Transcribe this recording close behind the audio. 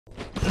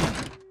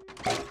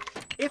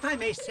If I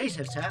may say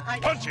so, sir, I...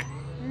 Punch it!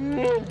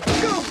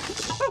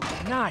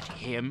 Not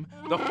him,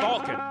 the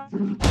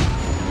Falcon.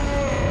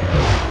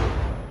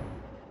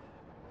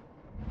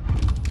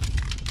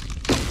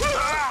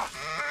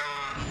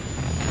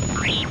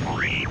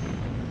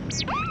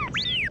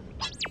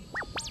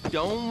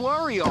 Don't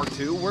worry,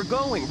 R2. We're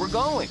going.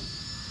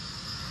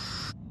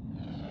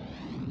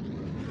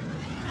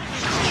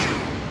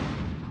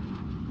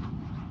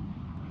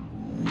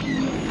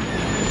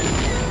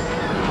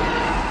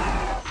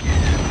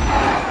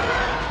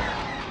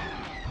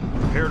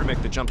 Prepare to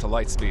make the jump to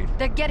light speed.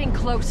 They're getting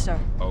closer.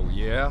 Oh,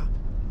 yeah?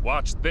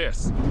 Watch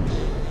this.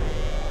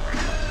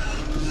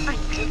 I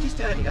noticed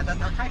earlier that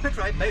the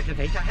hyperdrive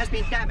motivator has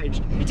been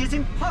damaged. It is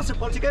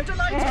impossible to go to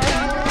light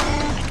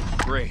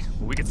speed. Great.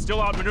 We can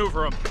still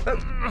outmaneuver him.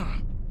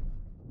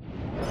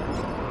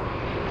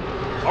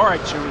 All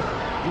right, Chewie.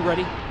 You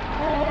ready?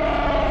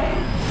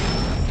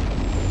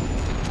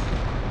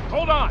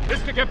 Hold on.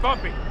 This could get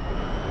bumpy.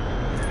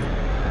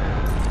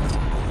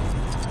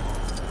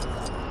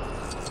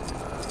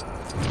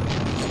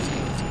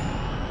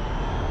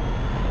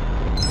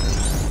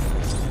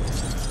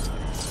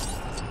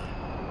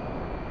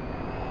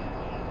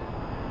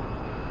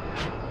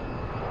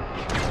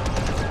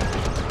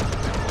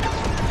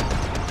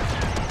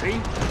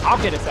 I'll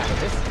get us out of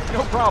this.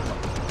 No problem.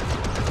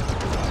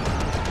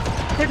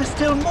 There are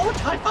still more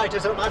TIE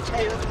fighters on our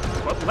tail.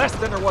 But less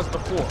than there was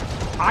before.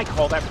 I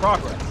call that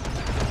progress.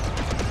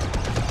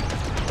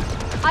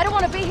 I don't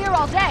want to be here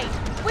all day.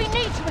 We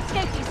need to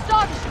escape these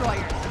Star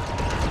Destroyers.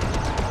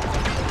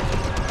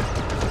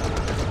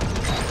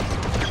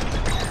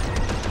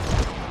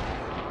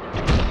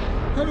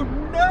 Oh,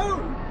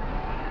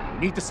 no!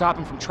 We need to stop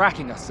them from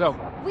tracking us, so...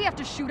 We have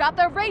to shoot out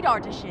their radar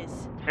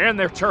dishes. And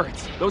their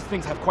turrets. Those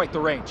things have quite the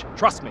range.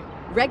 Trust me.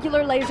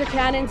 Regular laser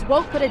cannons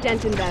won't put a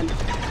dent in them.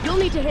 You'll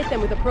need to hit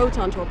them with a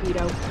proton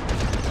torpedo.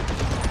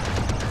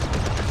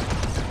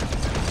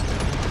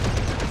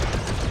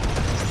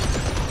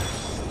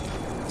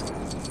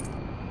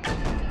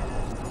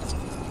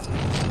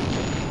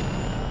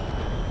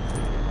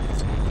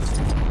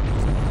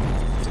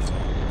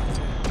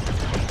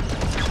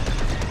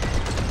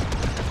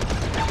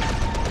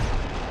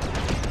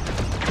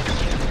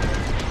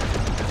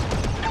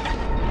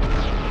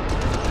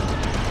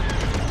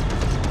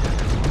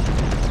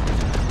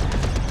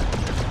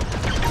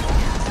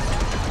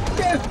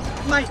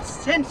 My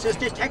sensors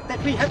detect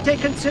that we have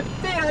taken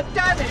severe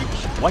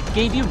damage. What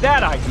gave you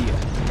that idea?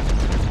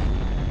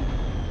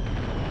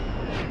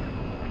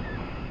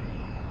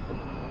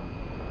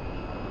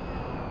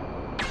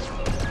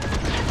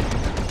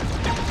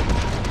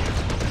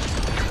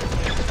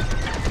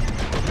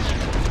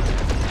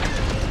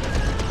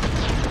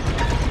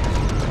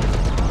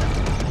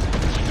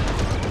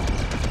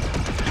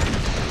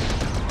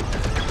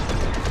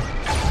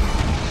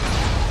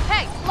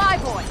 Hey,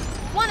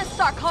 Flyboy! Want to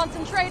start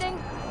concentrating?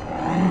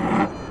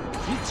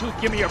 You two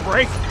give me a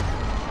break.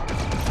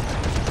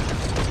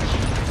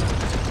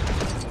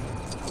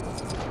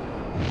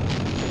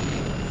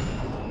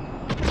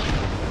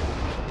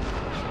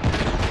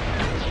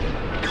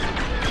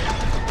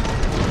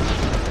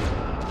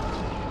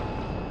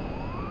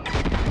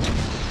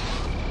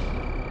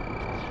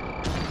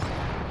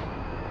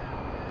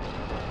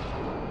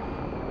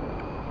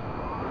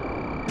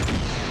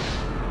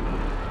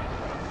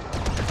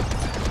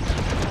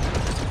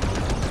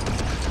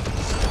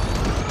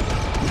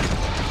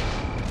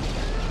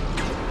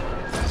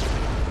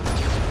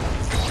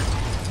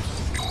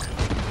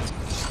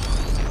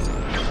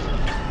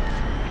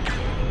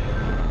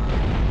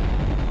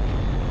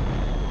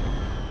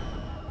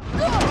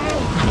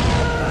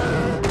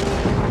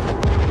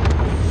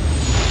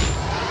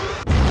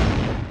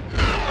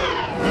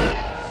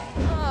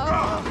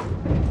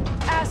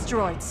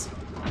 Asteroids.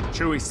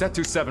 Chewie, set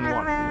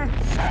 271.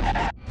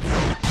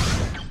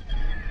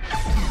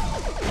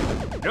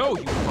 No,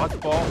 you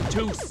buttball.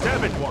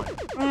 271.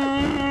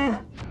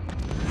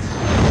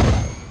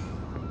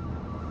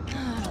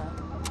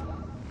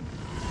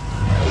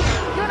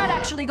 You're not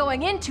actually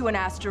going into an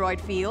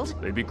asteroid field.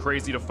 They'd be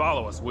crazy to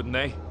follow us, wouldn't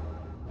they?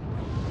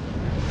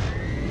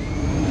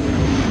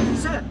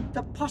 Sir,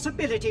 the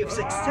possibility of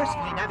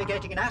successfully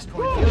navigating an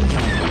asteroid field...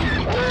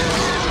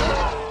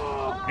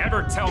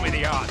 Never tell me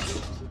the odds.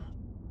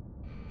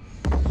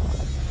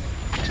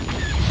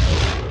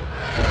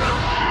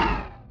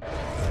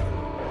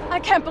 I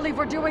can't believe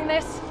we're doing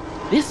this.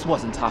 This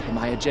wasn't top of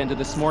my agenda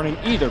this morning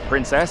either,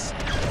 Princess.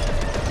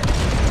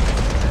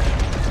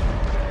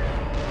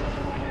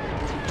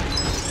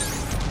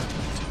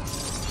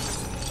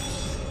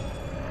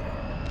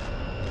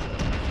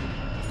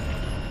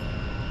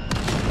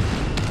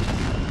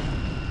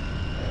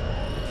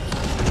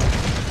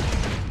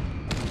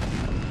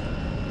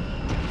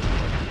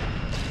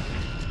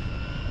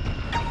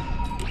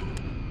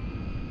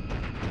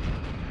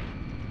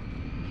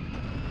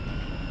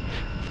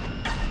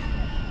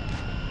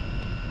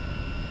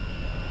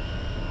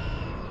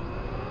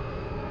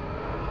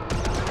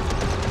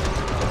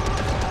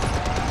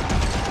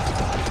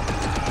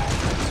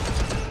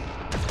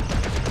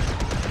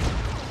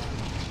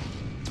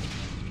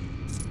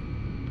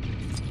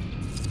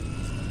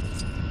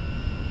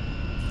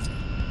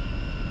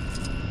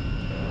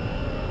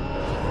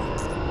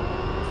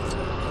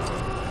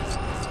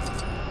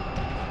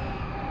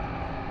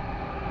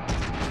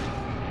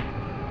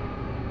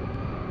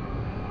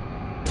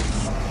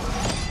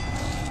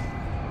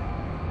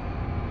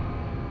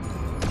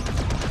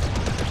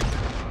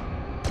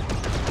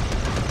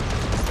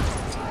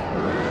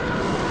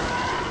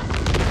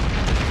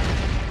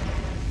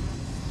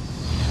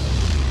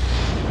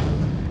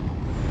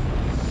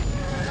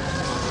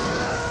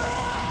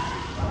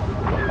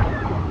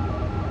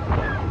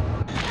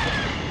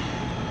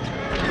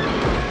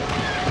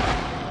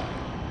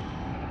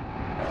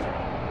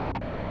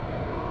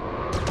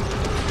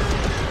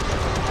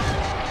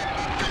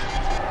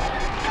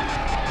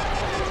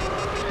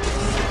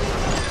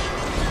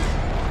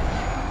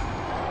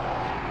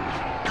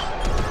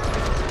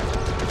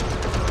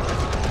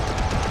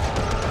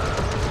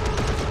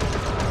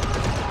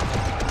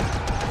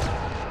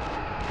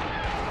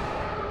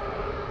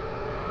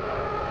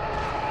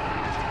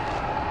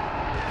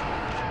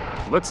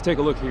 Let's take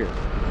a look here.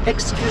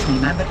 Excuse me,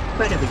 ma'am, but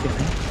where are we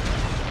going?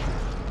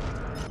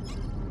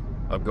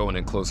 I'm going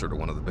in closer to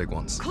one of the big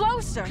ones.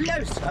 Closer!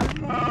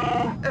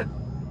 Closer?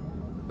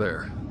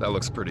 There, that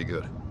looks pretty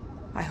good.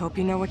 I hope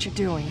you know what you're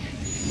doing.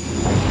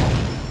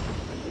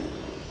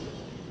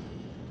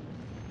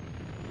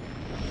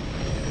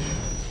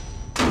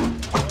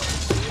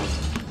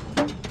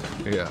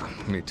 Yeah,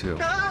 me too.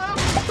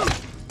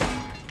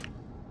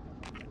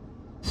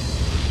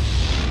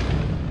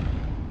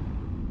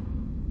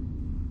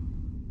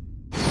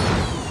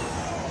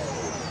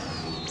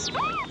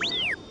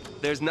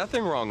 There's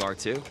nothing wrong,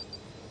 R2.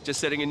 Just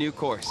setting a new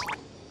course.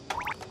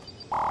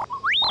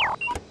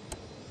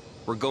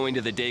 We're going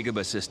to the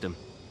Dagobah system.